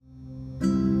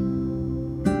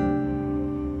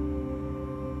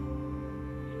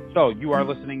So, you are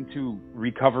listening to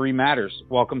Recovery Matters.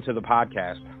 Welcome to the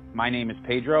podcast. My name is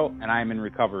Pedro, and I am in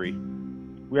recovery.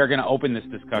 We are going to open this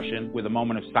discussion with a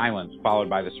moment of silence, followed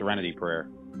by the Serenity Prayer.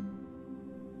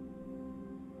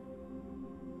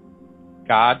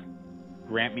 God,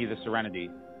 grant me the serenity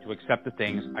to accept the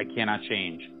things I cannot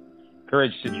change,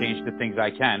 courage to change the things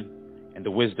I can, and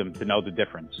the wisdom to know the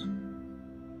difference.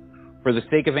 For the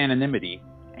sake of anonymity,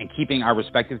 and keeping our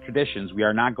respective traditions, we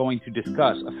are not going to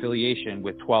discuss affiliation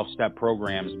with 12-step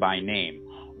programs by name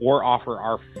or offer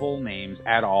our full names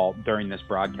at all during this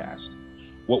broadcast.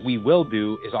 What we will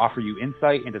do is offer you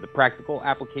insight into the practical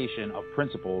application of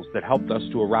principles that helped us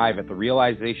to arrive at the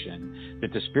realization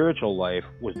that the spiritual life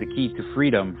was the key to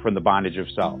freedom from the bondage of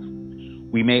self.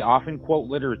 We may often quote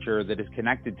literature that is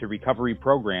connected to recovery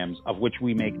programs of which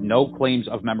we make no claims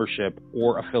of membership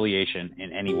or affiliation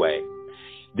in any way.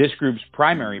 This group's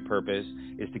primary purpose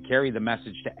is to carry the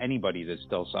message to anybody that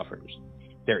still suffers.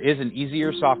 There is an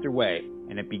easier, softer way,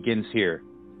 and it begins here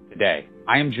today.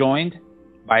 I am joined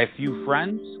by a few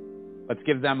friends. Let's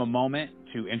give them a moment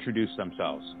to introduce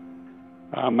themselves.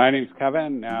 My name's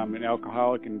Kevin. I'm an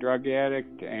alcoholic and drug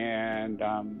addict, and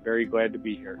I'm very glad to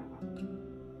be here.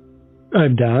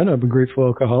 I'm Don. I'm a grateful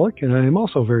alcoholic, and I am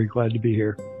also very glad to be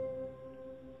here.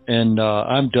 And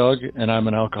I'm Doug, and I'm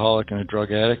an alcoholic and a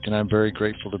drug addict, and I'm very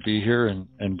grateful to be here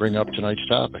and bring up tonight's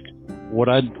topic. What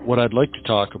I'd like to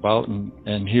talk about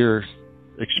and hear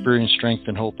experience, strength,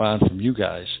 and hope on from you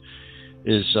guys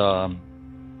is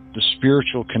the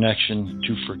spiritual connection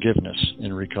to forgiveness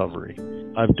in recovery.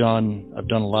 I've done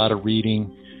a lot of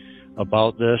reading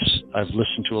about this. I've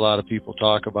listened to a lot of people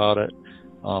talk about it.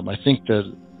 I think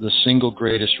that the single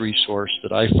greatest resource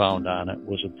that I found on it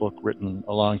was a book written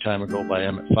a long time ago by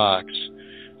Emmett Fox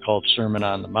called Sermon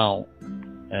on the Mount.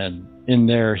 And in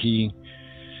there, he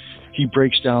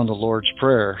breaks down the Lord's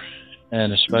Prayer,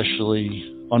 and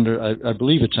especially I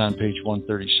believe it's on page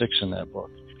 136 in that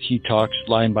book. He talks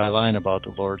line by line about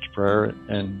the Lord's Prayer,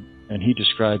 and he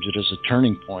describes it as a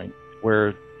turning point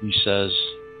where he says,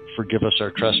 "Forgive us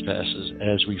our trespasses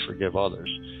as we forgive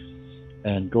others,"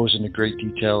 and goes into great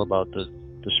detail about the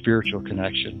spiritual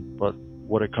connection. But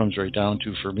what it comes right down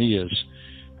to for me is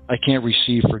I can't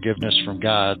receive forgiveness from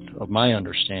God of my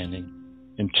understanding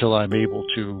until I'm able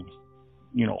to,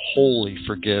 wholly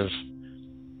forgive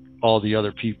all the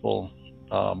other people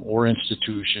or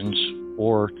institutions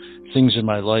or things in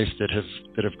my life that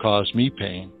have caused me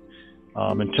pain.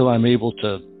 Until I'm able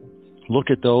to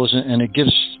look at those, and it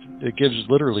gives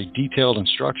literally detailed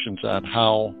instructions on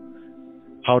how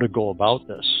to go about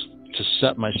this, to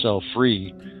set myself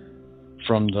free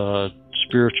from the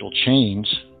spiritual chains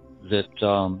that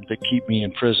keep me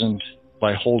imprisoned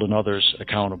by holding others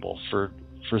accountable for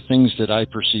things that I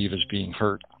perceive as being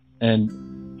hurt.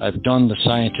 And I've done the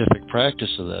scientific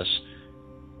practice of this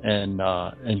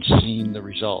and seen the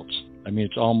results. I mean,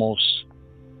 it's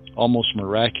almost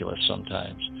miraculous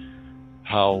sometimes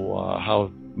how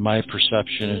my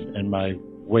perception and my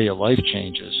way of life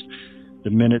changes the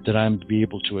minute that I'm to be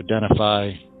able to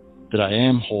identify that I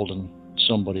am holding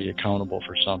somebody accountable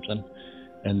for something,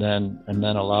 and then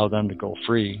allow them to go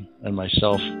free and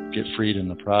myself get freed in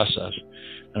the process.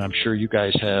 And I'm sure you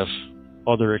guys have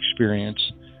other experience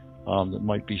that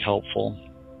might be helpful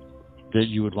that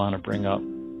you would want to bring up.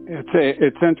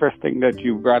 It's interesting that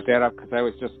you brought that up, because I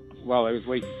was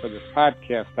waiting for this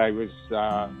podcast, I was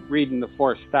reading the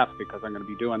 4 steps, because I'm going to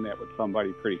be doing that with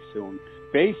somebody pretty soon.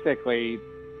 Basically,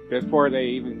 before they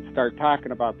even start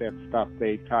talking about that stuff,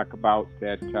 they talk about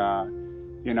that,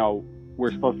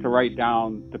 we're supposed to write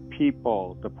down the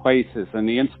people, the places, and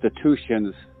the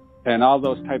institutions, and all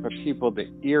those type of people that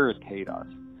irritate us.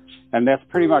 And that's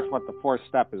pretty much what the 4th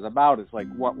step is about, is like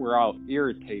what we're all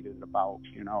irritated about,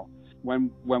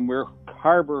 When we're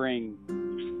harboring,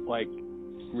 like,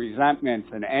 resentments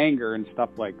and anger and stuff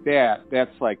like that,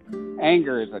 that's like,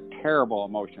 anger is a terrible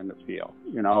emotion to feel,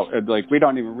 like we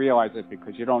don't even realize it,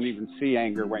 because you don't even see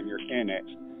anger when you're in it.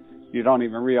 You don't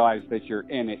even realize that you're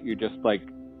in it. You're just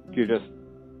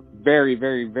very,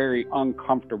 very, very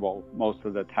uncomfortable most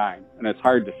of the time, and it's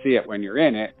hard to see it when you're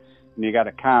in it, and you got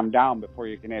to calm down before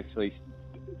you can actually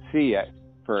see it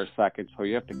for a second. So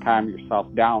you have to calm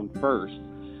yourself down first,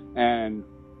 and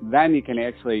then you can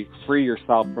actually free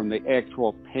yourself from the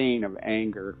actual pain of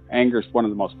anger. Anger is one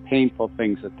of the most painful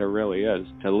things that there really is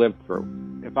to live through.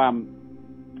 If I'm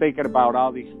thinking about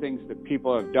all these things that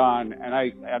people have done, and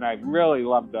I really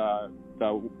love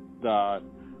the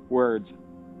words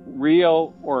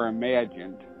real or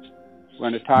imagined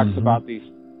when it talks about these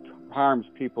harms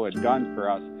people had done for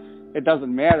us. It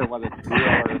doesn't matter whether it's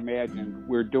real or imagined.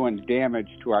 We're doing damage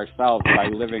to ourselves by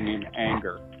living in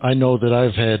anger. I know that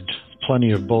I've had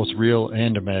plenty of both real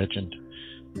and imagined,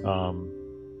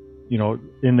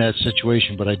 in that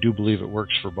situation, but I do believe it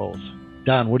works for both.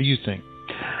 Don, what do you think?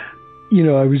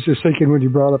 I was just thinking when you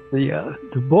brought up the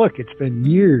book, it's been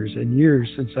years and years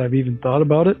since I've even thought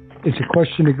about it. It's a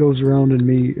question that goes around in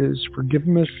me: is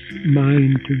forgiveness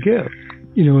mine to give?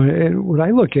 And what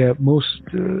I look at more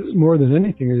than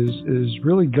anything is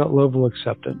really gut level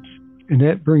acceptance. And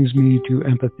that brings me to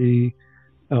empathy,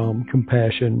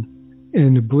 compassion,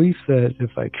 and the belief that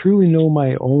if I truly know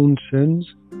my own sins,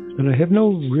 then I have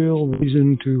no real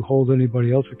reason to hold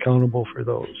anybody else accountable for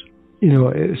those.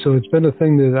 So it's been a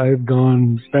thing that I've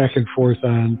gone back and forth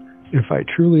on. If I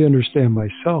truly understand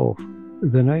myself,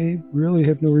 then I really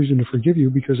have no reason to forgive you,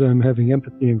 because I'm having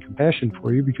empathy and compassion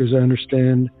for you, because I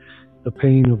understand the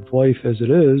pain of life as it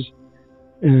is.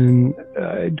 And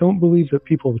I don't believe that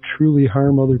people truly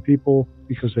harm other people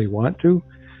because they want to.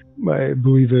 I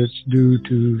believe it's due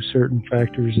to certain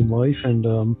factors in life. And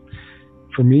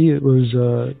for me, it was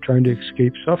trying to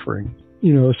escape suffering.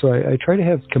 So I try to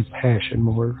have compassion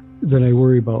more than I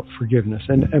worry about forgiveness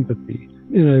and empathy.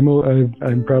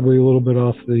 I'm probably a little bit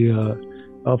off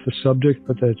the subject,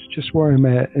 but that's just where I'm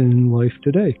at in life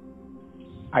today.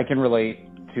 I can relate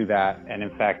to that, and in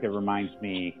fact, it reminds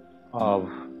me of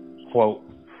quote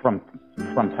from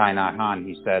Thich Nhat Hanh.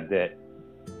 He said that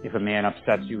if a man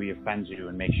upsets you, he offends you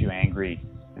and makes you angry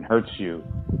and hurts you,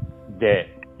 that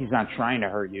he's not trying to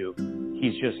hurt you.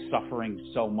 He's just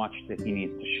suffering so much that he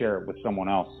needs to share it with someone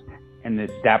else. And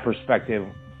that perspective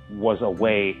was a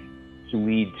way to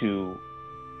lead to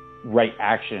right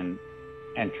action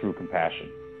and true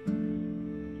compassion.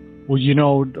 Well,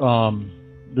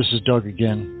 this is Doug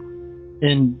again.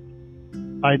 And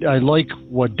I like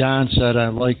what Don said. I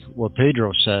like what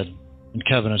Pedro said, and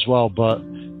Kevin as well.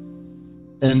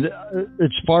 And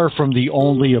it's far from the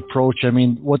only approach. I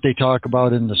mean, what they talk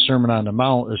about in the Sermon on the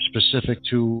Mount is specific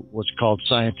to what's called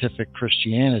scientific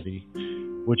Christianity,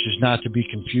 which is not to be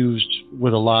confused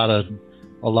with a lot of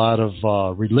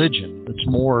religion. It's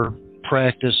more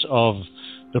practice of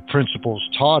the principles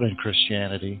taught in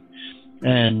Christianity.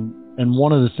 And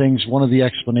one of the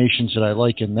explanations that I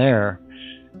like in there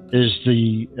is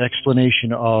the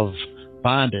explanation of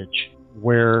bondage,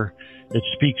 where it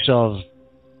speaks of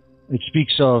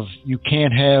you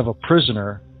can't have a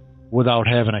prisoner without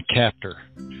having a captor,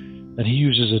 and he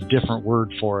uses a different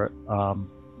word for it.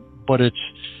 But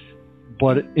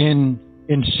in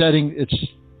setting, it's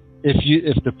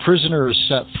if the prisoner is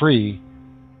set free,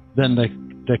 then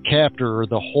the captor or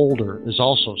the holder is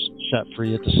also set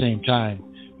free at the same time,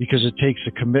 because it takes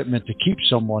a commitment to keep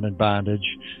someone in bondage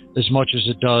as much as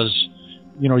it does.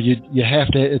 You have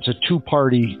to. It's a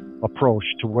two-party approach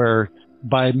to where,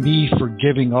 by me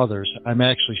forgiving others, I'm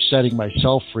actually setting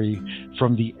myself free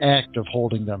from the act of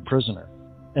holding them prisoner.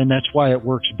 And that's why it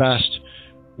works best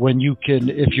when you can,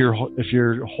 if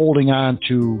you're holding on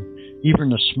to even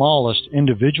the smallest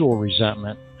individual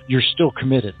resentment, you're still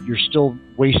committed. You're still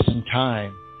wasting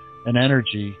time and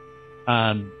energy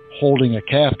on holding a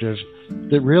captive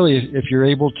that really, if you're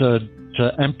able to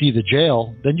empty the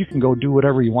jail, then you can go do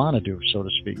whatever you want to do, so to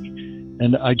speak.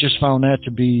 And I just found that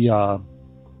to be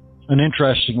an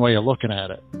interesting way of looking at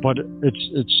it. But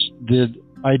it's the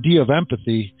idea of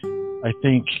empathy, I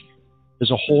think,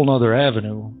 is a whole nother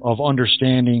avenue of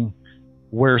understanding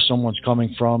where someone's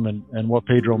coming from, and what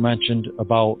Pedro mentioned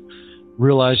about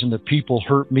realizing that people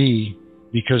hurt me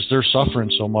because they're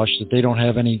suffering so much that they don't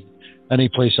have any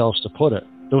place else to put it.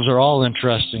 Those are all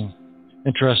interesting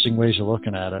ways of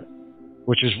looking at it,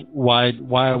 which is why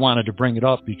I wanted to bring it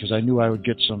up, because I knew I would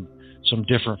get some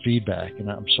different feedback, and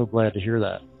I'm so glad to hear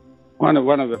that. One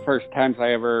of the first times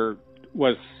I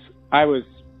was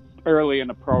early in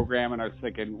the program, and I was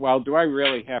thinking, well, do I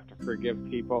really have to forgive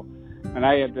people? And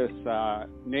I had this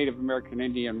Native American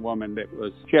Indian woman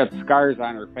she had scars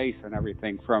on her face and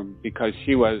everything because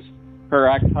her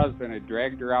ex-husband had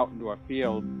dragged her out into a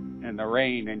field in the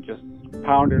rain and just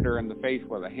pounded her in the face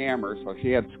with a hammer. So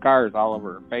she had scars all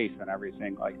over her face and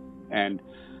everything. And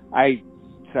I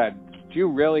said, do you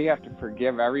really have to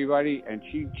forgive everybody? And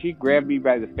she grabbed me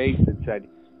by the face and said,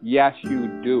 yes, you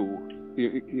do.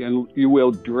 You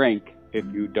will drink if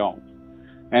you don't.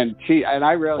 And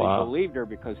I really believed her,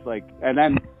 because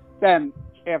and then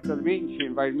after the meeting, she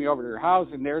invited me over to her house,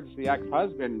 and there's the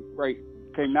ex-husband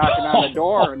came knocking on the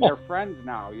door, and they're friends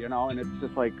now, and it's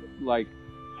just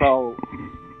so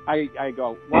I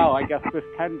go, well, I guess this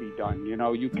can be done,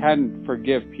 you can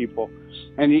forgive people.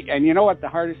 And you know what the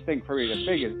hardest thing for me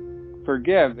to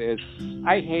forgive is,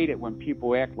 I hate it when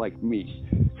people act like me.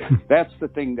 That's the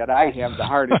thing that I have the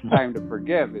hardest time to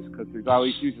forgive, is because there's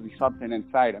always usually something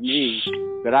inside of me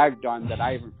that I've done that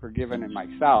I haven't forgiven in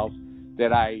myself.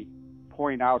 that I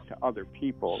point out to other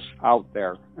people out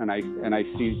there, and I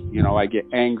see, you know, I get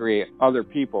angry at other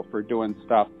people for doing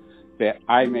stuff that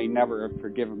I may never have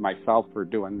forgiven myself for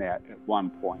doing that at one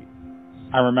point.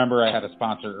 I remember I had a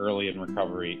sponsor early in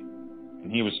recovery,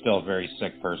 and he was still a very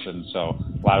sick person, so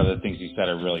a lot of the things he said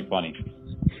are really funny.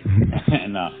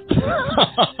 And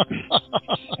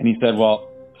and he said, well,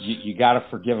 you got to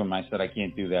forgive him. I said, I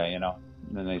can't do that, you know.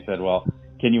 And then they said, well,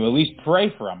 can you at least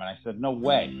pray for him? And I said, no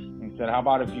way. And he said, how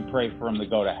about if you pray for him to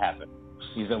go to heaven?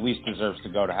 He at least deserves to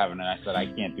go to heaven. And I said, I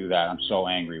can't do that. I'm so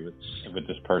angry with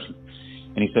this person.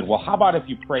 And he said, well, how about if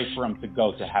you pray for him to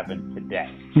go to heaven today?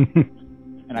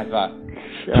 And I thought,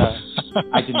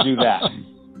 I can do that.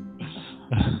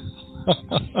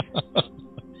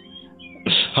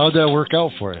 How'd that work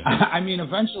out for you? I mean,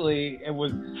 eventually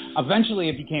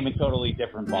it became a totally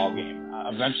different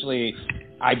ballgame. Eventually,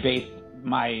 I based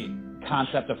my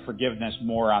concept of forgiveness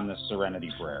more on the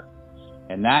serenity prayer.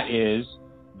 And that is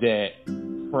that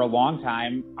for a long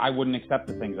time, I wouldn't accept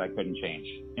the things I couldn't change.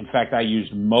 In fact, I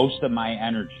used most of my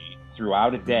energy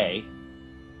throughout a day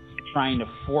trying to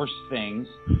force things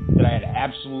that I had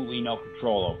absolutely no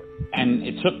control over. And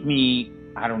it took me,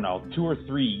 I don't know, 2 or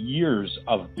 3 years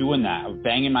of doing that, of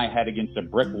banging my head against a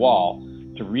brick wall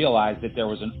to realize that there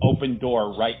was an open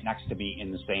door right next to me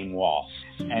in the same wall.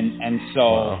 And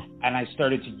so I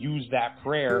started to use that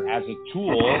prayer as a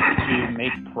tool to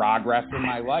make progress in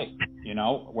my life, you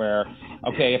know, where,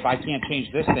 okay, if I can't change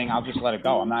this thing, I'll just let it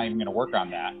go. I'm not even going to work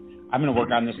on that. I'm going to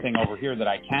work on this thing over here that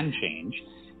I can change.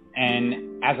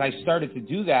 And as I started to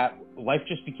do that, life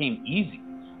just became easy.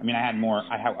 I mean, I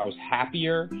was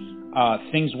happier.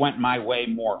 Things went my way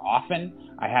more often.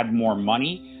 I had more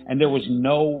money, and there was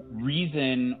no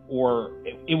reason, or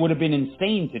it would have been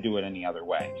insane to do it any other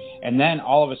way. And then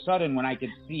all of a sudden, when I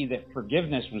could see that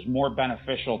forgiveness was more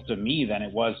beneficial to me than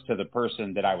it was to the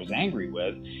person that I was angry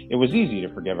with, it was easy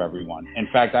to forgive everyone. In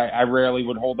fact, I rarely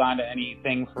would hold on to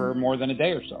anything for more than a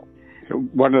day or so.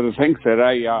 One of the things that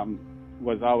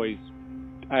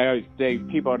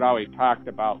people had always talked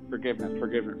about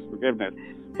forgiveness,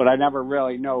 but I never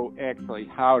really know actually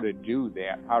how to do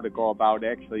that, how to go about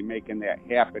actually making that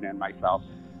happen in myself.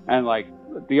 And like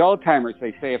the old timers,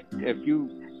 they say if you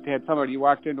had somebody, you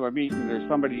walked into a meeting, there's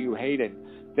somebody you hated,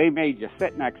 they made you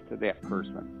sit next to that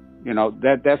person. You know,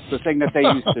 that's the thing that they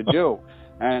used to do.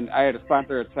 And I had a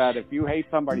sponsor that said, if you hate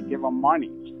somebody, give them money.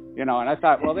 You know, and I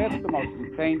thought, well, that's the most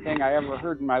insane thing I ever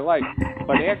heard in my life.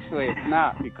 But actually it's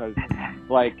not, because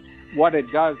like what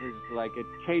it does is like it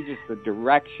changes the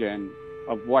direction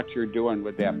of what you're doing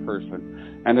with that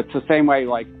person. And it's the same way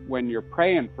like when you're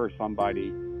praying for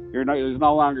somebody, there's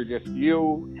no longer just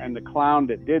you and the clown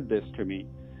that did this to me.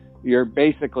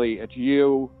 It's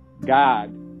you, God,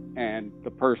 and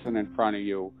the person in front of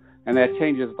you. And that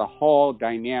changes the whole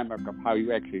dynamic of how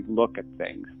you actually look at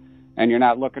things. And you're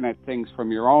not looking at things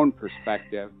from your own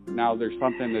perspective. Now there's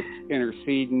something that's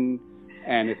interceding,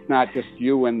 and it's not just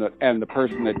you and the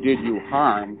person that did you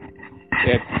harm.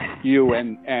 It's you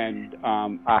and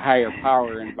a higher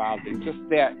power involved. And just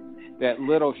that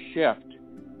little shift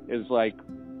is like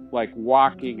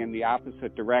walking in the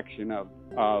opposite direction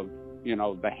of you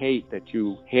know, the hate that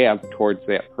you have towards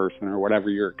that person or whatever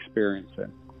you're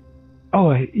experiencing. Oh,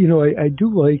 I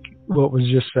do like what was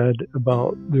just said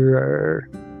about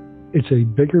it's a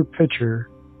bigger picture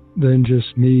than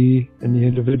just me and the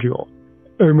individual.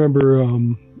 I remember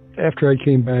after I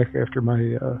came back after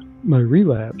my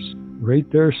relapse, right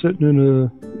there sitting in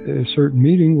a certain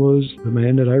meeting was the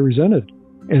man that I resented.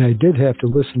 And I did have to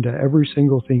listen to every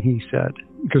single thing he said,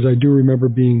 because I do remember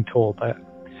being told that.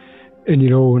 And, you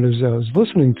know, when as I was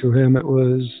listening to him, it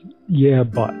was, yeah,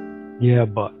 but.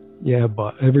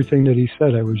 Everything that he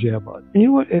said, I was, yeah, but. And you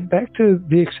know what? Back to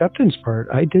the acceptance part,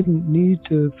 I didn't need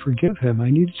to forgive him. I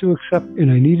needed to accept,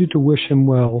 and I needed to wish him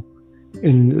well.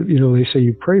 And, you know, they say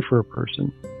you pray for a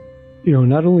person. You know,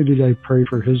 not only did I pray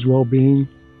for his well-being,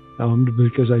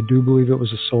 because I do believe it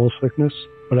was a soul sickness,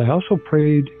 but I also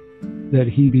prayed that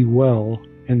he be well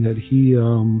and that he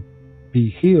be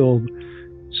healed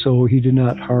so he did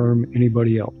not harm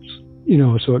anybody else. You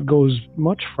know, so it goes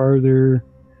much farther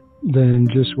than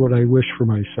just what I wish for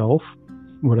myself,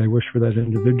 what I wish for that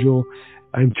individual.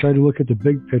 I try to look at the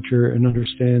big picture and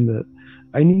understand that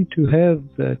I need to have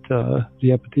that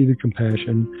the empathy, the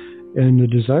compassion, and the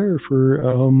desire for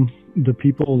the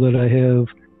people that I have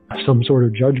some sort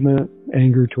of judgment,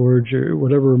 anger towards, or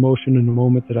whatever emotion in the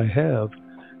moment that I have.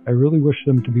 I really wish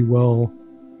them to be well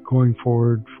going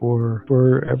forward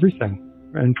for everything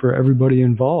and for everybody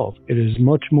involved. It is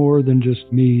much more than just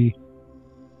me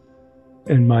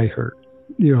and my hurt.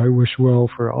 You know, I wish well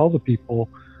for all the people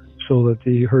so that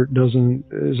the hurt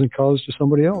isn't caused to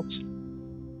somebody else,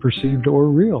 perceived or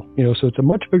real. So it's a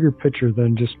much bigger picture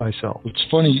than just myself. It's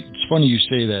funny you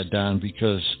say that, Don,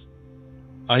 because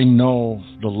I know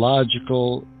the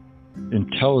logical,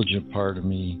 intelligent part of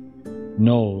me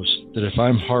knows that if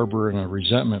I'm harboring a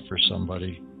resentment for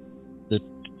somebody, that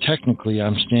technically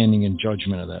I'm standing in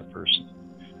judgment of that person,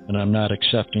 and I'm not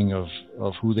accepting of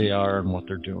who they are and what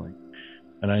they're doing.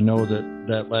 And I know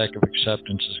that lack of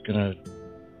acceptance is going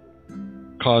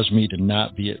to cause me to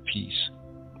not be at peace,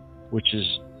 which is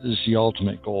the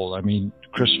ultimate goal. I mean,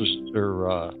 Chris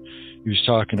he was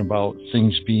talking about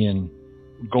things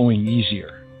going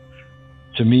easier.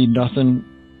 To me, nothing,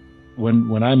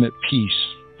 when I'm at peace,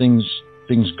 things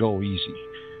go easy.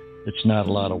 It's not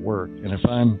a lot of work. And if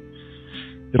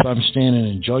I'm standing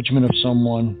in judgment of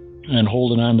someone and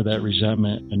holding on to that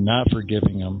resentment and not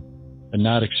forgiving them and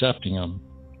not accepting them,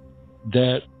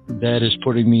 that is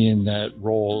putting me in that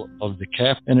role of the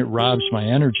cap, and it robs my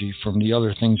energy from the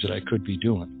other things that I could be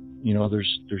doing.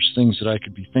 There's things that I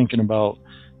could be thinking about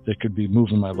that could be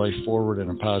moving my life forward in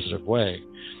a positive way.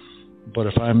 But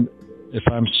if I'm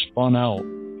spun out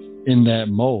in that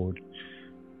mode,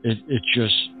 it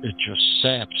just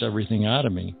saps everything out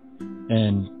of me.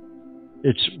 And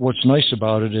what's nice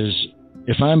about it is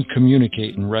if I'm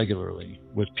communicating regularly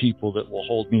with people that will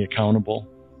hold me accountable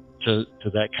to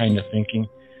that kind of thinking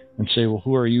and say, well,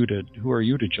 who are you to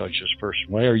judge this person?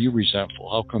 Why are you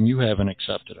resentful? How come you haven't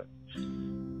accepted it?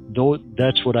 Though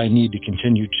that's what I need to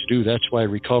continue to do. That's why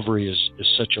recovery is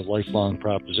such a lifelong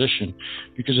proposition,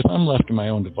 because if I'm left to my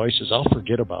own devices, I'll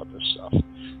forget about this stuff.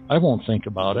 I won't think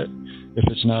about it if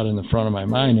it's not in the front of my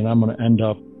mind, and I'm going to end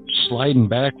up sliding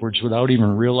backwards without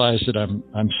even realize that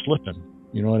I'm slipping.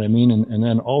 You know what I mean? And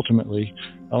then ultimately,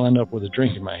 I'll end up with a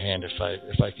drink in my hand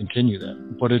if I continue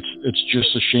that. But it's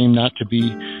just a shame not to be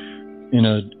in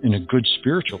a good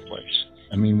spiritual place.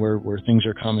 I mean, where things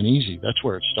are coming easy. That's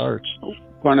where it starts.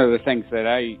 One of the things that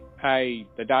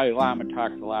the Dalai Lama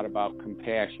talks a lot about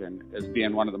compassion as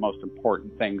being one of the most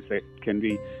important things that can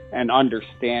be, and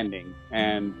understanding.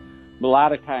 And a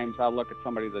lot of times I'll look at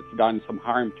somebody that's done some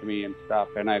harm to me and stuff,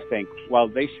 and I think, well,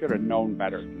 they should have known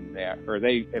better than that. Or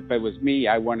if it was me,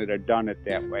 I wouldn't have done it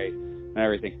that way and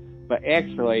everything. But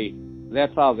actually,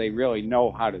 that's all they really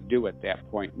know how to do at that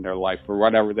point in their life, or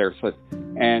whatever they're.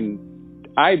 And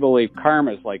I believe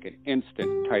karma is like an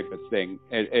instant type of thing.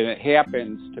 And it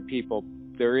happens to people.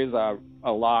 There is a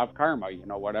law of karma,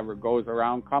 whatever goes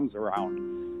around comes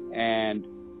around. And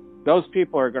those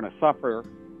people are going to suffer,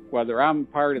 whether I'm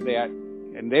part of that,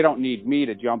 and they don't need me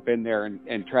to jump in there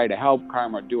and try to help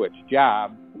karma do its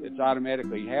job. It's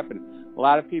automatically happening. A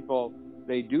lot of people,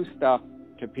 they do stuff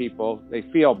to people. They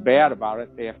feel bad about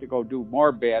it. They have to go do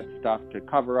more bad stuff to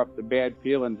cover up the bad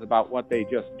feelings about what they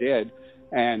just did.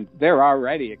 And they're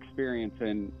already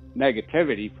experiencing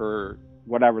negativity for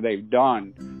whatever they've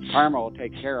done. Karma will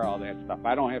take care of all that stuff.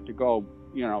 I don't have to go,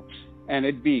 and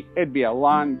it'd be a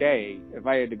long day if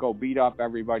I had to go beat up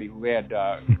everybody who had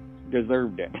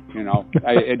deserved it.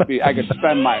 I could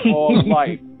spend my whole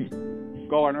life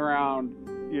going around,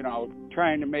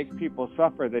 trying to make people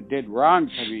suffer that did wrong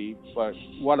to me. But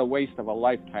what a waste of a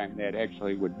lifetime that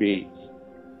actually would be.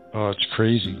 Oh, it's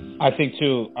crazy. I think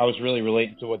too, I was really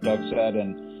relating to what Doug said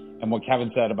and what Kevin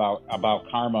said about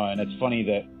karma. And it's funny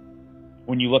that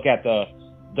when you look at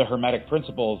the Hermetic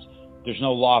principles, there's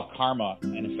no law of karma.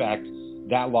 And in fact,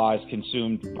 that law is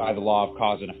consumed by the law of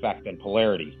cause and effect and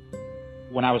polarity.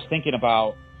 When I was thinking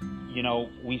about,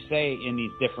 we say in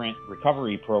these different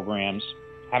recovery programs,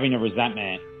 having a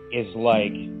resentment is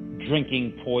like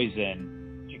drinking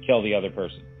poison to kill the other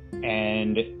person.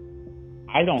 And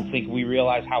I don't think we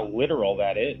realize how literal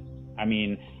that is. I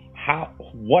mean,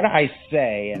 what I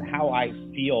say and how I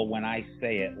feel when I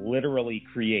say it literally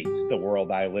creates the world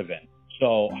I live in.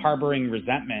 So harboring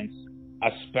resentments,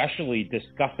 especially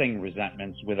discussing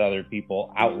resentments with other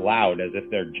people out loud as if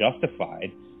they're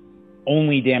justified,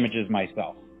 only damages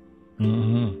myself.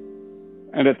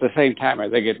 Mm-hmm. And at the same time, I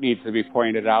think it needs to be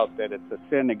pointed out that it's a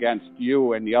sin against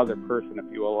you and the other person if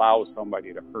you allow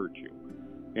somebody to hurt you.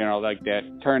 Like that,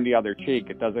 turn the other cheek.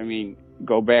 It doesn't mean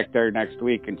go back there next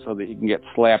week and so that you can get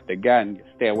slapped again. You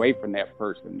stay away from that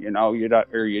person. You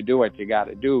do what you got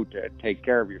to do to take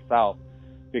care of yourself,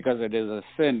 because it is a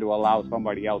sin to allow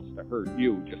somebody else to hurt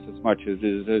you just as much as it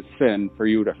is a sin for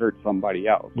you to hurt somebody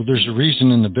else. Well, there's a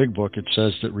reason in the big book it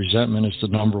says that resentment is the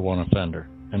number one offender.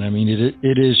 And I mean,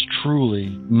 it is truly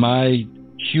my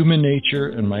human nature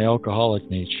and my alcoholic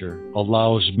nature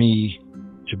allows me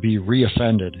to be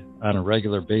reoffended on a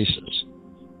regular basis.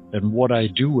 And what I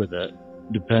do with it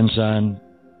depends on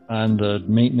the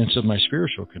maintenance of my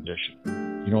spiritual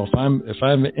condition. You know, if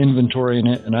I'm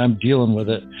inventorying it and I'm dealing with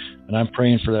it and I'm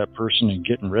praying for that person and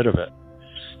getting rid of it,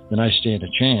 then I stand a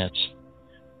chance.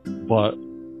 But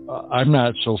I'm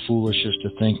not so foolish as to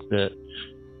think that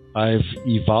I've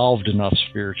evolved enough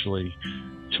spiritually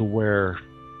to where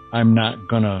I'm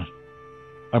gonna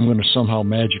somehow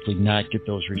magically not get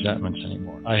those resentments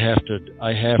anymore. I have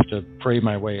to pray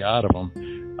my way out of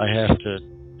them. I have to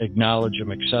acknowledge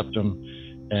them, accept them,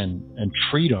 and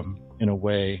treat them in a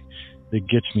way that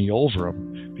gets me over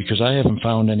them, because I haven't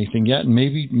found anything yet. And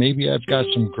maybe I've got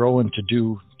some growing to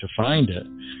do to find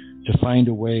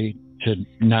a way to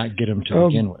not get them to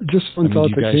begin with. Just one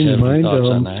thought that came to mind.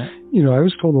 You know, I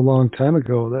was told a long time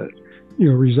ago that, you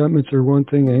know, resentments are one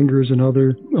thing, anger is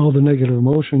another. All the negative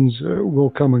emotions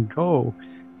will come and go,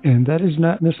 and that is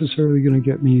not necessarily going to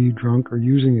get me drunk or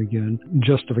using again.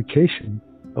 Justification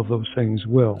of those things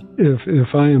will.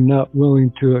 If I am not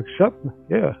willing to accept,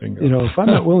 Bingo. You know, if I'm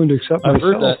not willing to accept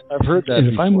myself, I've heard that. And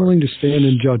before. if I'm willing to stand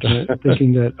in judgment,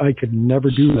 thinking that I could never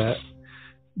do that,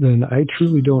 then I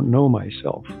truly don't know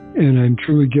myself, and I'm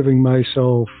truly giving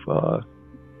myself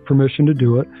permission to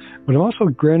do it. But I'm also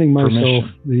granting myself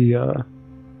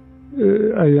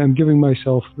I'm giving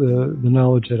myself the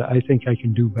knowledge that I think I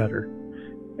can do better,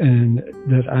 and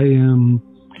that I am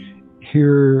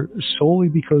here solely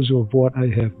because of what I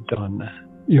have done.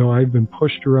 You know, I've been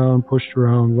pushed around,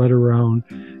 led around.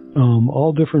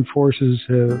 All different forces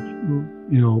have,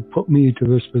 you know, put me to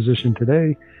this position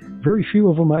today. Very few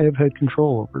of them I have had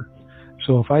control over.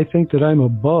 So if I think that I'm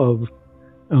above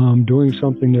doing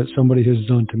something that somebody has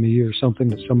done to me or something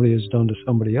that somebody has done to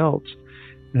somebody else,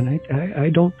 then I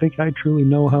don't think I truly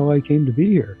know how I came to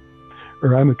be here.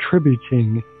 Or I'm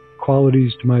attributing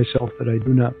qualities to myself that I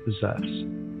do not possess.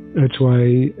 That's why,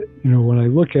 you know, when I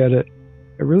look at it,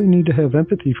 I really need to have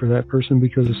empathy for that person,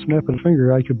 because a snap of a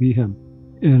finger, I could be him.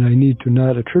 And I need to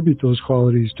not attribute those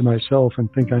qualities to myself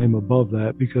and think I am above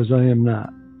that, because I am not.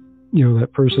 You know,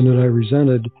 that person that I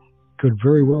resented could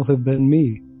very well have been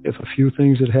me if a few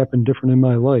things had happened different in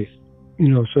my life. You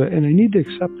know, so, and I need to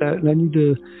accept that, and I need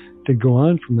to go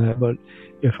on from that. But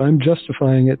if I'm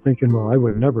justifying it thinking, well, I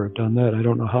would never have done that, I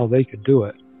don't know how they could do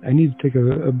it, I need to take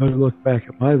a better look back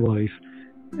at my life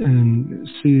and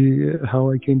see how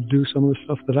I came to do some of the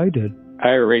stuff that I did.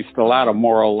 I erased a lot of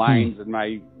moral lines in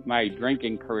my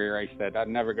drinking career. I said,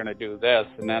 I'm never going to do this.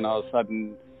 And then all of a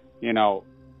sudden, you know,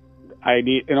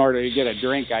 in order to get a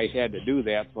drink, I had to do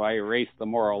that. So I erased the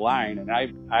moral line, and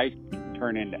I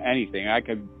turn into anything. I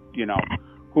could, you know,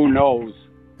 who knows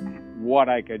what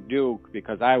I could do,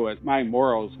 because my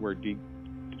morals were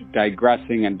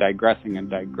digressing.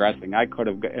 I could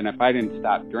have, and if I didn't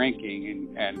stop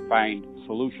drinking and find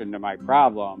solution to my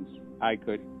problems,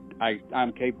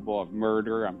 I'm capable of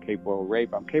murder, I'm capable of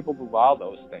rape, I'm capable of all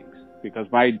those things, because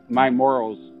my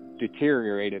morals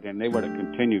deteriorated, and they would have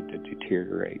continued to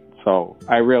deteriorate. So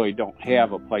I really don't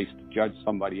have a place to judge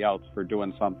somebody else for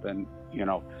doing something, you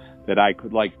know, that I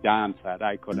could, like Don said,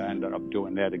 I could have ended up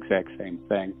doing that exact same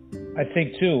thing. I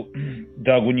think too,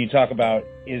 Doug, when you talk about,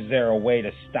 is there a way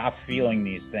to stop feeling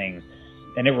these things?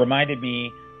 And it reminded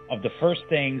me of the first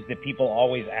things that people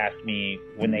always ask me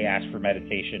when they ask for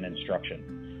meditation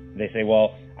instruction. They say,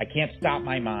 well, I can't stop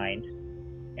my mind,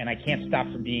 and I can't stop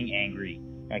from being angry.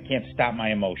 I can't stop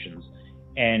my emotions.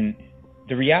 And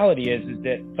the reality is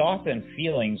that thoughts and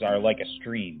feelings are like a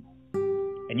stream.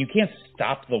 And you can't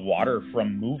stop the water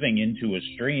from moving into a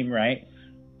stream, right?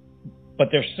 But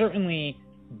there's certainly,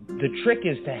 the trick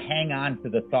is to hang on to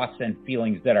the thoughts and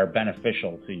feelings that are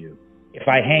beneficial to you. If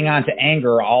I hang on to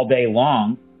anger all day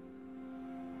long,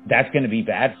 that's going to be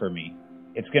bad for me.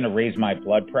 It's going to raise my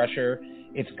blood pressure.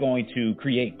 It's going to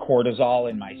create cortisol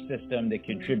in my system that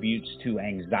contributes to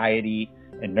anxiety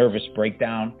and nervous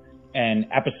breakdown and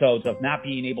episodes of not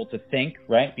being able to think,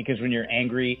 right? Because when you're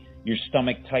angry, your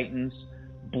stomach tightens,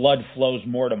 blood flows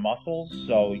more to muscles,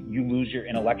 so you lose your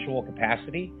intellectual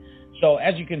capacity. So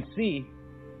as you can see,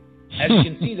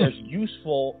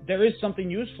 there is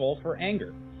something useful for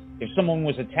anger. If someone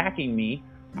was attacking me,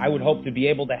 I would hope to be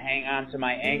able to hang on to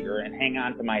my anger and hang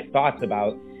on to my thoughts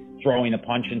about throwing a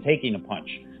punch and taking a punch.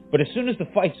 But as soon as the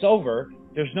fight's over,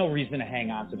 there's no reason to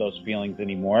hang on to those feelings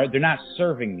anymore. They're not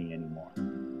serving me anymore.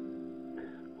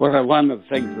 Well, one of the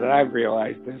things that I've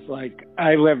realized is, like,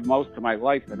 I lived most of my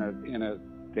life in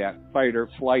that fight or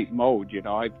flight mode. You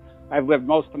know, I've lived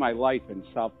most of my life in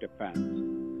self-defense,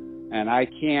 and I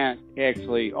can't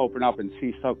actually open up and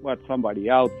see what somebody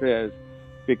else is,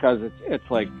 because it's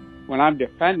like when I'm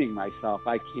defending myself,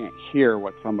 I can't hear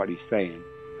what somebody's saying,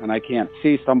 and I can't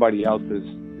see somebody else's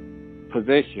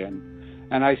position.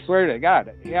 And I swear to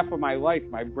God, half of my life,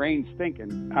 my brain's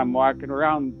thinking. I'm walking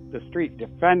around the street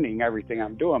defending everything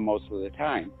I'm doing most of the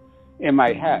time in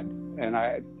my head. And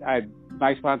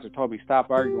my sponsor told me, stop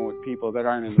arguing with people that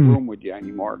aren't in the room with you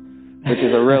anymore, which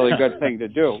is a really good thing to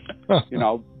do,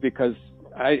 because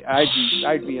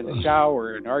I'd be in the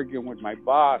shower and arguing with my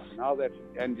boss and all that,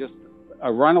 and just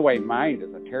a runaway mind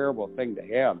is a terrible thing to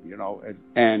have,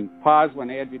 and pause when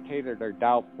agitated or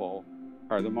doubtful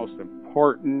are the most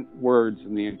important words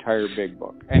in the entire big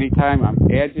book. Anytime I'm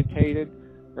agitated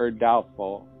or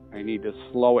doubtful, I need to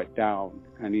slow it down.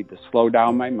 I need to slow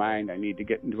down my mind. I need to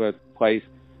get into a place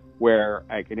where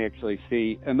I can actually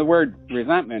see, and the word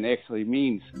resentment actually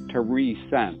means to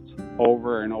resent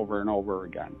over and over and over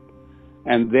again.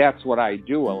 And that's what I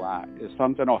do a lot, is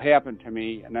something will happen to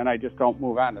me, and then I just don't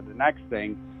move on to the next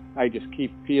thing. I just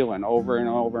keep feeling over and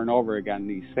over and over again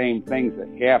these same things that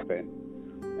happen.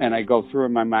 And I go through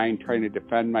in my mind trying to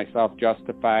defend myself,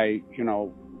 justify,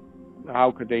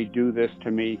 how could they do this to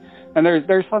me? And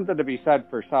there's something to be said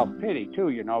for self-pity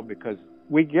too, because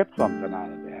we get something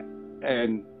out of that.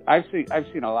 And I've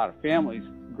seen a lot of families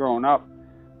growing up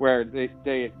where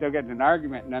they'll get in an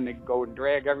argument and then they go and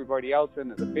drag everybody else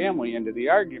into the family into the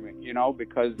argument,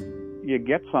 because you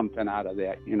get something out of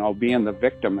that, being the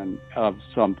victim of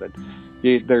something.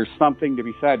 There's something to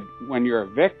be said when you're a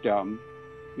victim.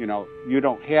 You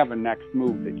don't have a next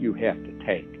move that you have to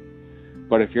take.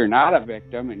 But if you're not a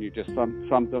victim and you're just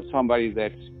somebody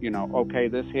that's, okay,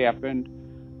 this happened,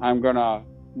 I'm going to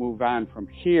move on from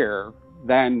here,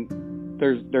 then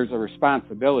there's a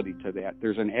responsibility to that.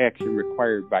 There's an action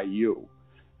required by you.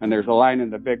 And there's a line in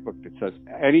the big book that says,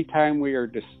 anytime we are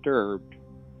disturbed,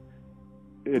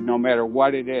 no matter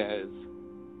what it is,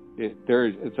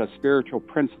 it's a spiritual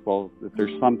principle that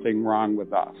there's something wrong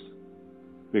with us,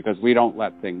 because we don't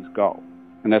let things go.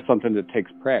 And that's something that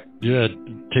takes practice. Yeah,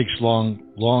 it takes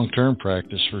long-term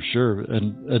practice for sure.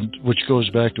 And which goes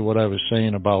back to what I was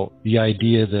saying about the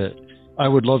idea that I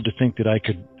would love to think that I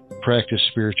could practice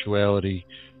spirituality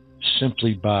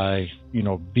simply by,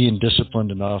 being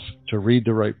disciplined enough to read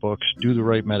the right books, do the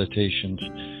right meditations,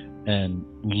 and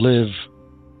live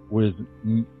with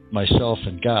myself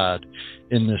and God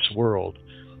in this world,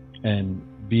 and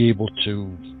be able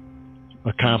to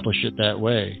accomplish it that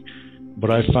way. But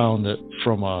I found that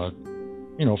from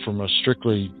a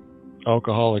strictly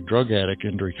alcoholic drug addict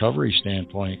and recovery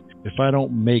standpoint, if I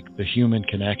don't make the human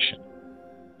connection,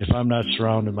 if I'm not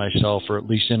surrounding myself or at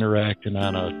least interacting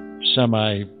on a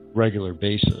semi-regular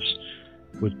basis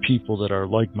with people that are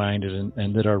like-minded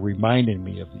and that are reminding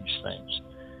me of these things,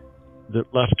 that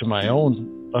left to my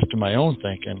own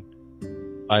thinking,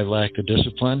 I lack the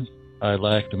discipline, I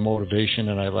lack the motivation,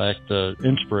 and I lack the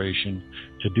inspiration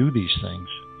to do these things.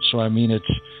 So, it's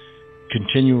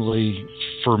continually,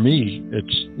 for me,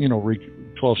 it's,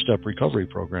 12-step recovery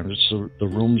programs. It's the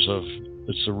rooms of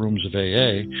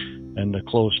AA and the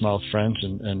closed mouth friends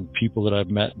and people that I've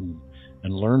met and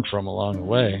learned from along the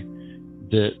way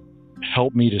that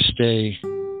help me to stay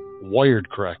wired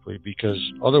correctly, because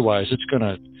otherwise it's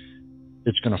gonna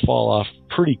fall off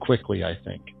pretty quickly, I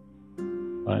think.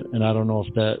 And I don't know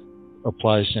if that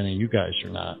applies to any of you guys or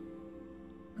not.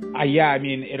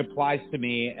 It applies to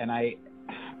me, and I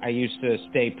used to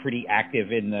stay pretty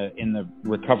active in the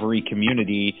recovery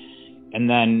community, and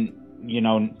then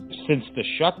since the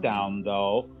shutdown,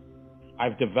 though,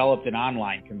 I've developed an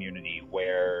online community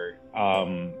where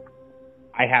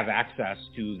I have access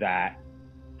to that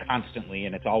constantly,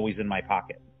 and it's always in my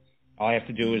pocket. All I have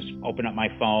to do is open up my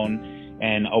phone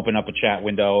and open up a chat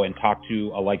window and talk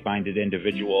to a like-minded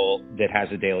individual that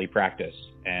has a daily practice,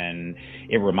 and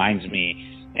it reminds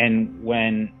me. And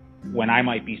when I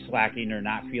might be slacking or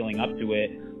not feeling up to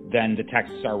it, then the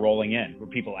texts are rolling in with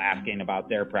people asking about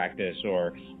their practice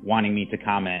or wanting me to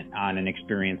comment on an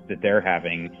experience that they're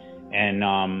having. And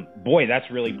boy, that's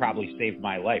really probably saved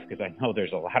my life, because I know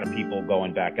there's a lot of people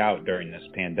going back out during this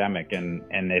pandemic, and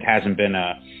it hasn't been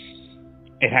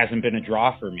a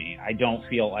draw for me. I don't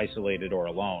feel isolated or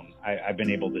alone. I've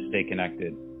been able to stay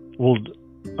connected. Well,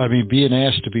 being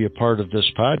asked to be a part of this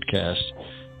podcast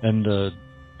and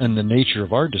the nature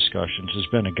of our discussions has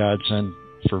been a godsend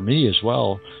for me as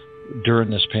well during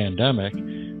this pandemic,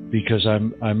 because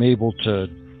I'm able to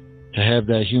have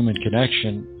that human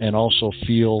connection and also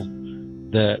feel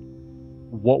that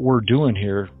what we're doing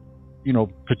here,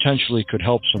 potentially could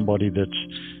help somebody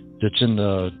that's in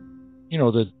the,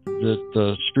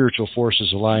 the spiritual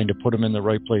forces aligned to put them in the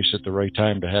right place at the right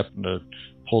time to happen to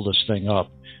pull this thing up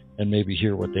and maybe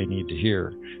hear what they need to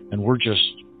hear. And we're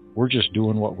just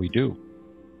doing what we do.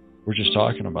 We're just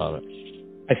talking about it.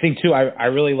 I think too, I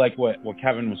really like what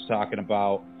Kevin was talking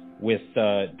about with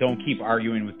don't keep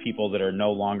arguing with people that are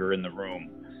no longer in the room.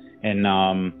 And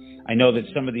I know that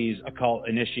some of these occult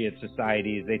initiate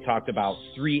societies, they talked about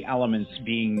 3 elements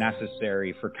being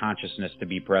necessary for consciousness to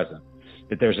be present.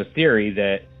 That there's a theory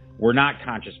that we're not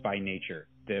conscious by nature,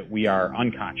 that we are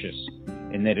unconscious,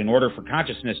 and that in order for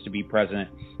consciousness to be present,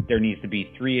 there needs to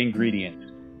be 3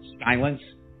 ingredients: silence,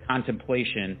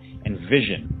 contemplation, and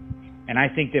vision. And I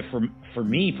think that for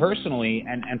me personally,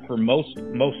 and for most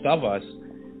of us,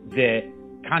 that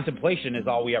contemplation is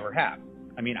all we ever have.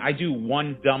 I mean, I do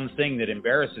one dumb thing that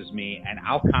embarrasses me, and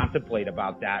I'll contemplate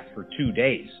about that for 2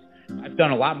 days. I've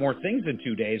done a lot more things in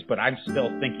 2 days, but I'm still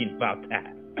thinking about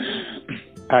that.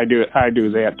 I do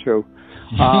that too.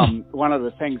 One of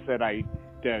the things that I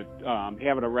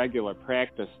have in a regular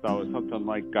practice, though, is something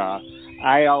like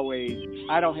I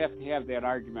don't have to have that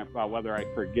argument about whether I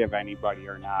forgive anybody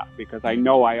or not, because I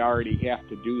know I already have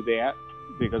to do that,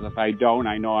 because if I don't,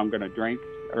 I know I'm going to drink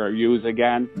or use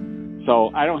again.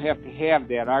 So I don't have to have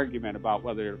that argument about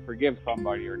whether to forgive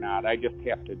somebody or not. I just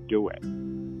have to do it.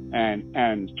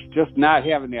 And just not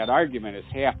having that argument is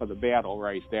half of the battle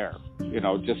right there. You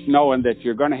know, just knowing that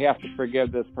you're going to have to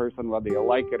forgive this person whether you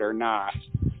like it or not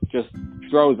just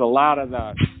throws a lot of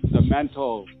the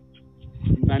mental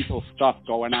stuff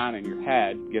going on in your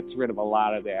head, gets rid of a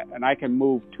lot of that. And I can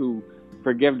move to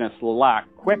forgiveness a lot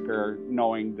quicker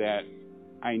knowing that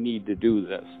I need to do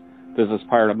this. This is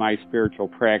part of my spiritual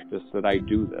practice that I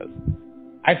do this.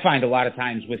 I find a lot of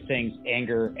times with things,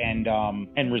 anger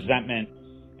and resentment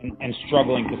and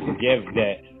struggling to forgive,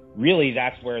 that really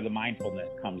that's where the mindfulness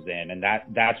comes in, and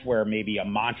that's where maybe a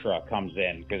mantra comes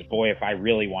in, because boy, if I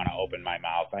really want to open my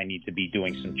mouth, I need to be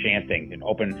doing some chanting and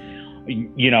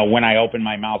when I open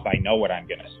my mouth, I know what I'm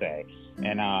going to say.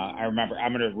 And I remember,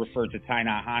 I'm going to refer to Thich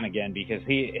Nhat Hanh again, because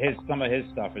some of his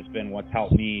stuff has been what's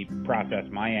helped me process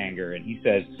my anger. And he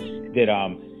says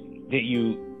that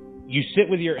you sit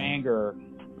with your anger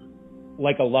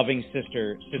like a loving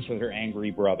sister sits with her angry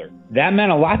brother. That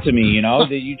meant a lot to me, that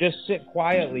you just sit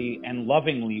quietly and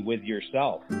lovingly with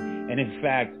yourself. And in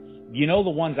fact, the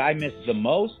ones I miss the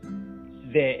most,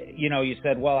 that, you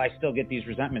said, well, I still get these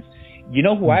resentments.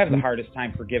 Who I have the hardest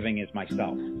time forgiving is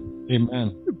myself.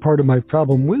 Amen. Part of my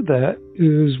problem with that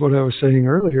is what I was saying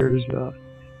earlier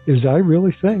is I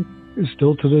really think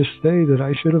still to this day that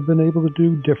I should have been able to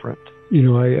do different.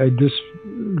 I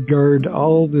discard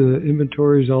all the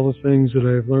inventories, all the things that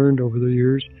I've learned over the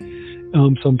years.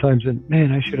 Sometimes,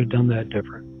 I should have done that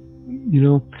different.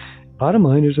 Bottom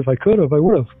line is, if I could have, I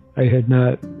would have. I had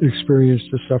not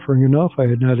experienced the suffering enough. I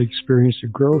had not experienced the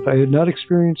growth. I had not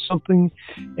experienced something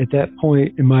at that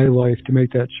point in my life to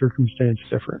make that circumstance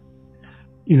different.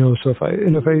 So if I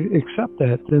accept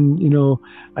that, then,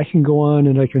 I can go on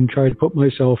and I can try to put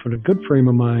myself in a good frame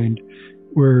of mind,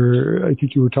 where I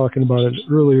think you were talking about it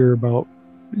earlier about,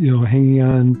 hanging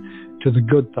on to the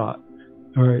good thought.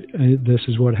 All right, this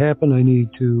is what happened. I need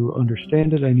to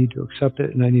understand it. I need to accept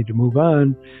it, and I need to move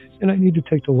on, and I need to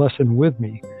take the lesson with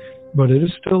me. But it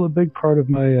is still a big part of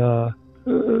my,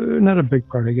 not a big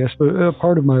part, I guess, but a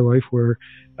part of my life where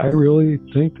I really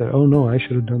think that, oh no, I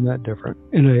should have done that different.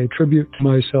 And I attribute to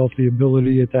myself the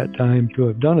ability at that time to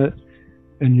have done it.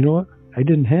 And you know what? I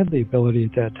didn't have the ability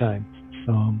at that time.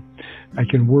 I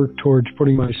can work towards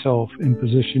putting myself in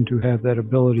position to have that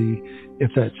ability if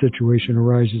that situation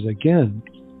arises again.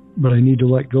 But I need to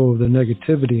let go of the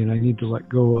negativity, and I need to let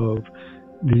go of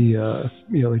the,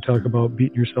 they talk about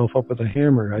beating yourself up with a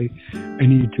hammer. I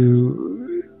need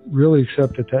to really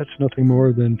accept that that's nothing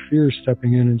more than fear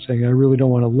stepping in and saying, I really don't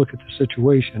want to look at the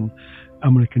situation.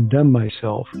 I'm going to condemn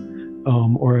myself,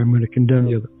 or I'm going to condemn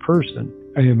the other person.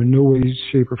 I am in no way,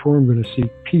 shape, or form going to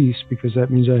seek peace, because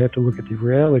that means I have to look at the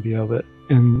reality of it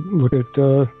and look at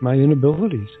my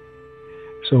inabilities.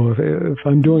 So if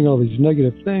I'm doing all these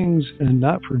negative things and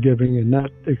not forgiving and not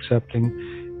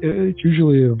accepting, it's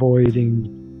usually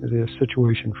avoiding the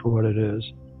situation for what it is.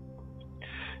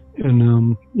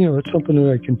 And, it's something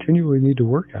that I continually need to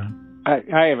work on.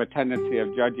 I have a tendency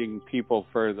of judging people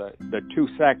for the 2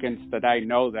 seconds that I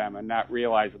know them and not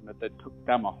realizing that it took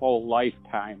them a whole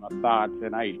lifetime of thoughts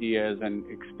and ideas and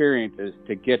experiences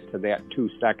to get to that 2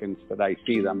 seconds that I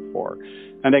see them for.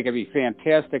 And they can be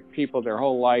fantastic people their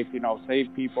whole life,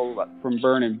 save people from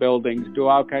burning buildings, do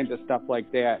all kinds of stuff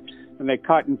like that. And they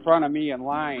cut in front of me in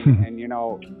line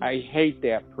and, I hate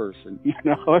that person, It's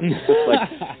just like,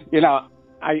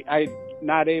 I'm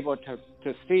not able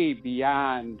to see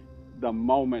beyond the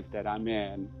moment that I'm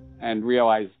in and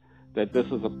realize that this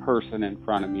is a person in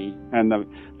front of me. And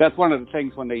that's one of the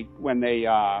things when they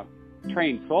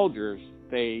train soldiers,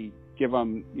 they give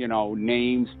them,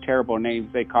 names, terrible names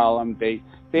they call them. They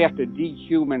have to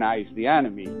dehumanize the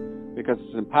enemy because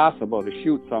it's impossible to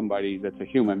shoot somebody that's a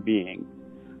human being.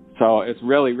 So it's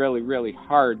really, really, really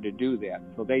hard to do that.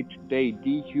 So they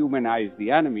dehumanize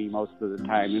the enemy most of the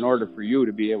time in order for you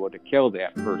to be able to kill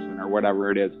that person or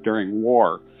whatever it is during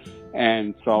war.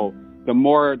 And so the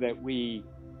more that we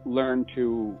learn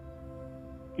to,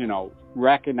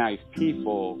 recognize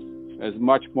people as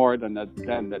much more than the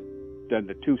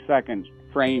 2-second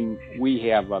frame we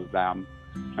have of them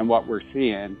and what we're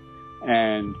seeing.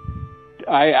 And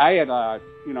I had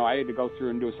to go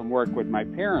through and do some work with my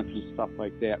parents and stuff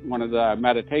like that. One of the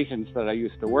meditations that I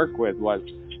used to work with was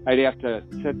I'd have to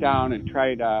sit down and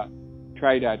try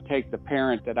to take the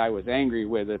parent that I was angry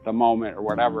with at the moment or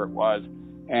whatever it was,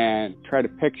 and try to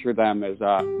picture them as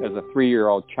a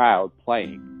 3-year-old child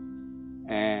playing.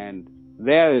 And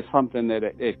that is something that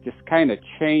it just kind of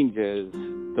changes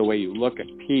the way you look at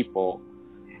people,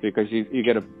 because you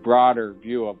get a broader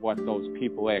view of what those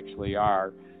people actually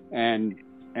are. And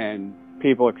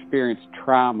people experience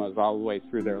traumas all the way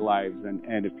through their lives.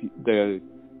 And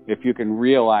if you can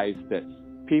realize that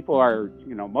people are,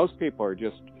 most people are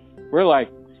just, we're like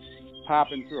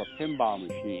popping through a pinball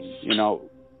machine.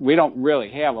 We don't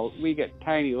really we get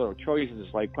tiny little choices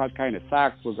like what kind of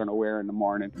socks we're going to wear in the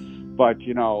morning. But,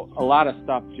 a lot of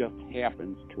stuff just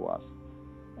happens to us.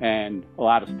 And a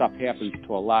lot of stuff happens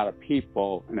to a lot of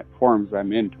people, and it forms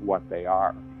them into what they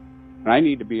are. And I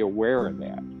need to be aware of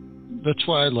that. That's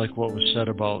why I like what was said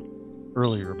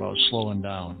earlier about slowing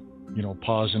down,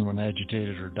 pausing when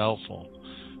agitated or doubtful.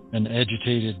 And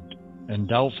agitated and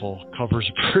doubtful covers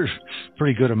a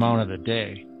pretty good amount of the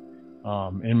day.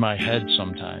 In my head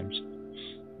sometimes,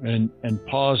 and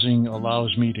pausing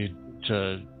allows me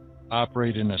to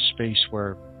operate in a space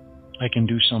where I can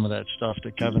do some of that stuff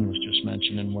that Kevin was just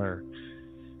mentioning, where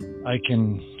I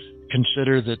can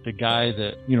consider that the guy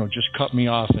that just cut me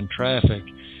off in traffic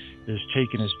is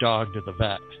taking his dog to the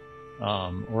vet,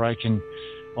 or I can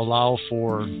allow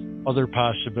for other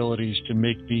possibilities to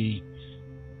make me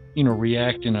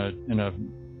react in a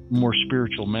more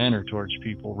spiritual manner towards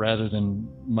people, rather than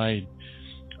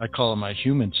I call it my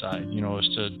human side,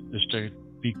 is to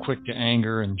be quick to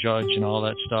anger and judge and all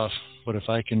that stuff. But if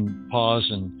I can pause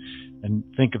and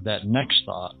think of that next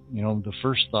thought, the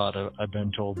first thought I've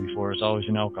been told before is always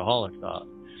an alcoholic thought.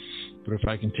 But if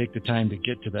I can take the time to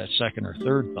get to that second or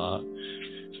third thought,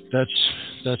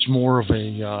 that's more of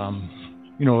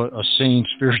a sane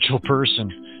spiritual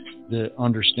person that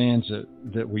understands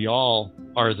that we all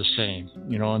are the same,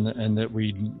 and that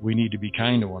we need to be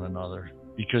kind to one another,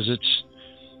 because it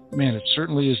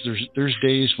certainly is. There's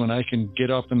days when I can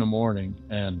get up in the morning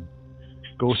and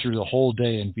go through the whole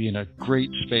day and be in a great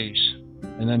space,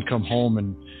 and then come home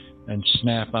and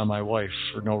snap on my wife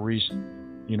for no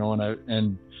reason,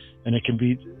 and it can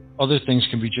be, other things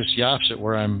can be just the opposite,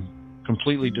 where I'm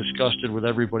completely disgusted with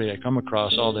everybody I come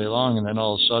across all day long, and then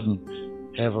all of a sudden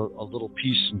have a little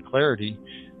peace and clarity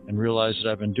and realize that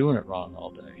I've been doing it wrong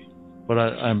all day. But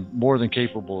I'm more than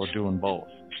capable of doing both.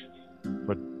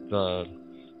 But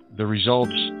the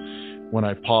results when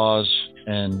I pause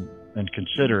and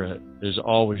consider it is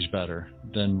always better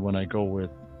than when I go with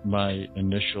my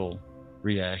initial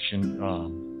reaction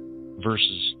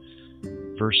versus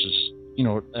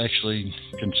actually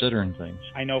considering things.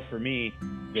 I know for me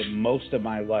that most of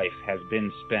my life has been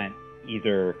spent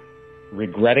either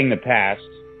regretting the past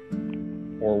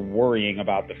or worrying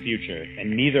about the future,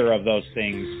 and neither of those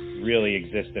things really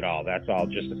exist at all. That's all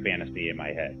just a fantasy in my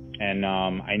head. And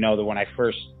I know that when I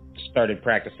first started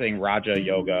practicing Raja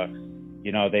Yoga,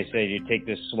 they say you take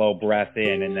this slow breath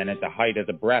in, and then at the height of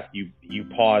the breath you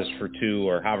pause for 2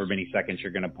 or however many seconds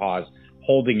you're going to pause,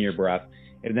 holding your breath,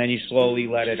 and then you slowly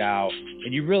let it out,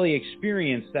 and you really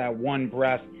experience that one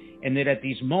breath. And that at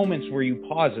these moments where you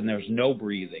pause and there's no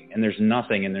breathing and there's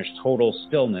nothing and there's total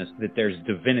stillness, that there's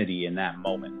divinity in that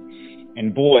moment.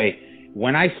 And boy,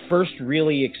 when I first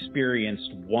really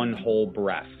experienced one whole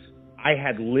breath, I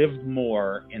had lived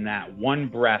more in that one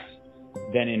breath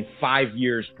than in 5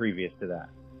 years previous to that.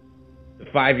 The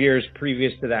 5 years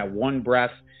previous to that one breath,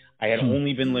 I had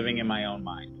only been living in my own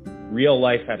mind. Real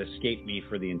life had escaped me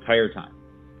for the entire time.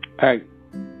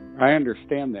 I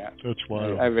understand that. That's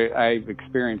wild. I've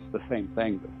experienced the same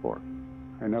thing before.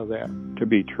 I know that to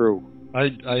be true.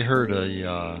 I heard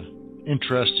a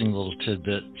interesting little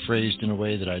tidbit phrased in a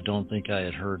way that I don't think I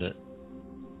had heard it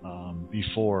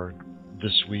before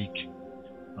this week.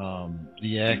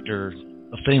 The actor,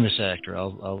 a famous actor,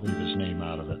 I'll leave his name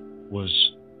out of it, was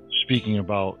speaking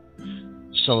about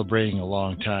celebrating a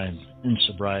long time in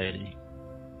sobriety.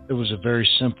 it was a very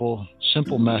simple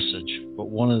message, but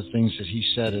one of the things that he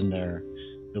said in there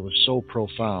that was so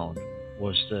profound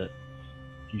was that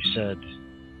he said,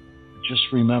 just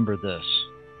remember this,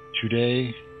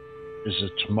 today is a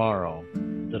tomorrow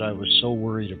that I was so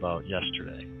worried about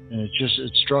yesterday. And it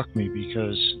struck me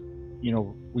because, you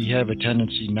know, we have a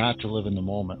tendency not to live in the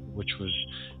moment, which was,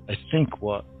 I think,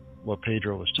 what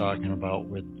Pedro was talking about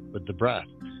with the breath.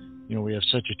 You know, we have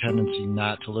such a tendency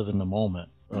not to live in the moment.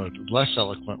 A less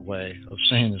eloquent way of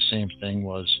saying the same thing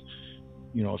was,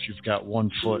 you know, if you've got 1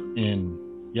 foot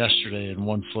in yesterday and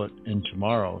 1 foot in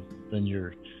tomorrow, then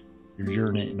you're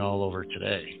urinating all over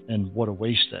today. And what a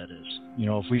waste that is. You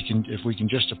know, if we can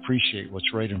just appreciate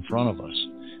what's right in front of us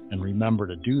and remember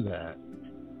to do that,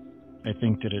 I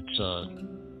think that it's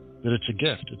a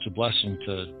gift. It's a blessing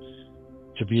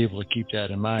to be able to keep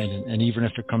that in mind. And even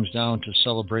if it comes down to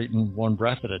celebrating one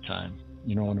breath at a time,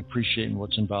 you know, and appreciating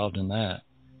what's involved in that.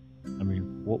 I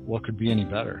mean, what could be any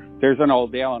better? There's an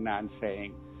old Al-Anon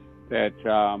saying that,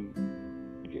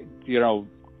 you know,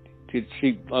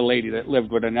 a lady that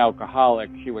lived with an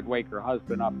alcoholic, she would wake her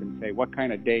husband up and say, what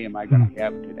kind of day am I going to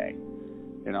have today?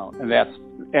 You know, and that's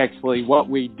actually what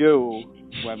we do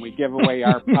when we give away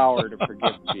our power to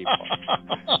forgive people.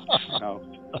 You know,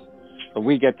 so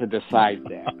we get to decide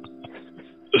that.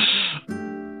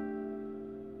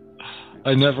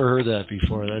 I never heard that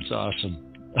before. That's awesome.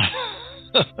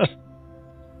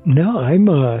 No, I'm,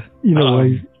 you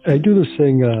know, I do this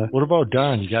thing. What about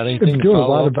Don? You got anything? I'm doing a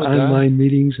lot of online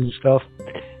meetings and stuff,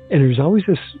 and there's always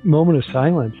this moment of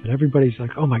silence, and everybody's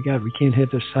like, "Oh my God, we can't have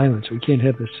this silence. We can't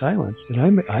have this silence."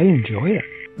 And I enjoy it.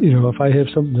 You know, if I have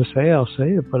something to say, I'll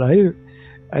say it. But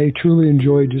I truly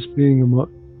enjoy just being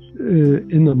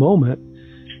in the moment.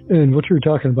 And what you were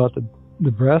talking about,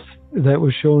 the breath, that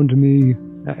was shown to me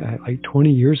like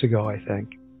 20 years ago, I think.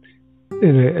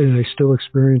 And I still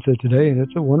experience it today, and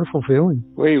it's a wonderful feeling.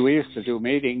 We used to do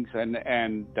meetings, and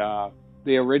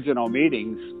the original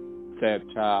meetings that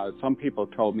some people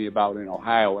told me about in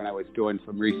Ohio when I was doing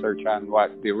some research on what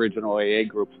the original AA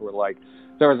groups were like.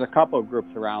 There was a couple of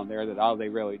groups around there that all they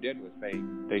really did was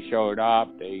they showed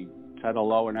up, they said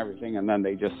hello and everything, and then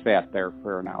they just sat there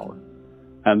for an hour.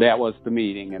 And that was the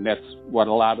meeting, and that's what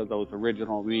a lot of those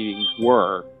original meetings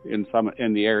were in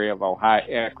the area of Ohio,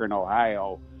 Akron,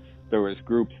 Ohio. There was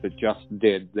groups that just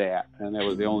did that, and that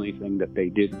was the only thing that they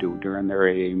did do during their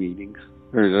AA meetings.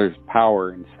 There's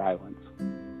power in silence.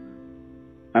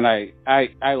 And I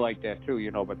like that too,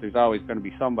 you know, but there's always going to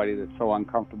be somebody that's so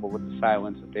uncomfortable with the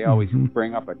silence that they always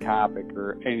bring up a topic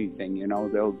or anything, you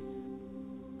know.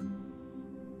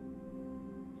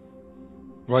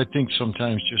 Well, I think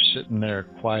sometimes just sitting there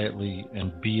quietly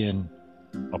and being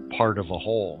a part of a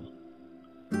whole,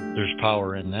 there's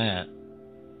power in that,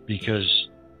 because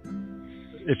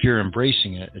if you're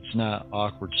embracing it, it's not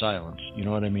awkward silence. You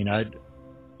know what I mean?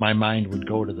 My mind would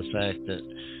go to the fact that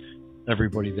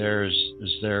everybody there is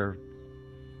there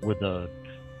with a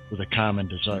common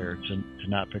desire to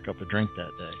not pick up a drink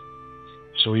that day.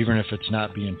 So even if it's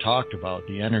not being talked about,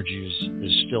 the energy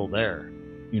is still there.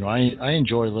 You know, I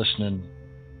enjoy listening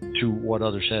to what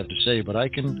others have to say, but I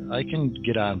can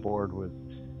get on board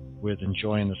with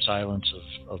enjoying the silence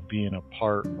of being a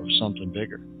part of something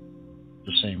bigger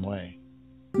the same way.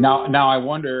 Now I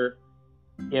wonder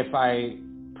if I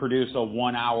produce a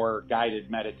 1 hour guided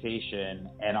meditation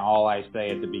and all I say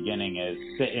at the beginning is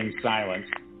sit in silence,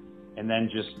 and then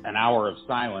just an hour of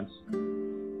silence,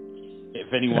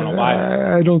 if anyone will buy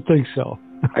it. I don't think so.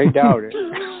 I doubt it.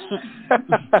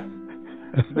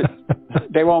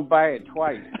 They won't buy it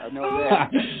twice. I know that.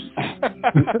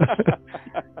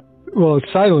 Well,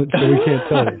 it's silent, so we can't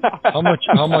tell you. How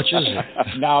much is it?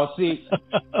 Now, see,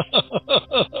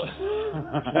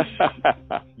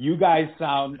 you guys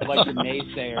sound like the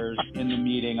naysayers in the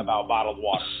meeting about bottled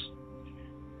water.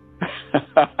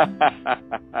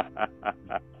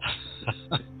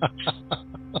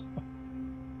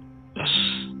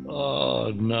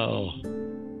 Oh no.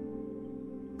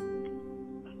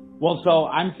 Well, so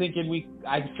I'm thinking we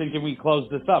close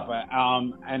this up,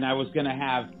 and I was going to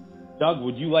have Doug.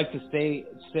 Would you like to say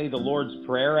the Lord's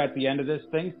Prayer at the end of this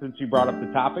thing, since you brought up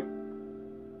the topic?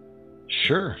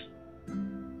 Sure.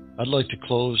 I'd like to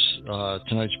close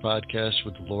tonight's podcast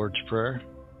with the Lord's Prayer.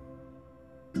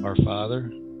 Our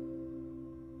Father,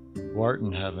 who art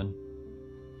in heaven,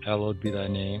 hallowed be thy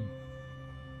name.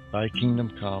 Thy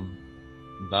kingdom come,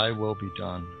 thy will be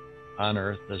done, on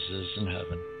earth as it is in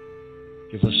heaven.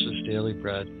 Give us this daily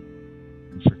bread,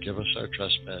 and forgive us our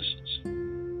trespasses,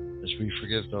 as we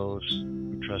forgive those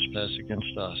who trespass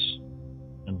against us.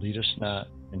 And lead us not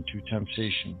into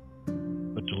temptation,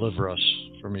 but deliver us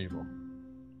from evil.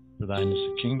 For thine is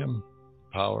the kingdom,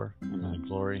 power, and the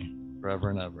glory forever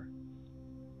and ever.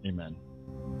 Amen.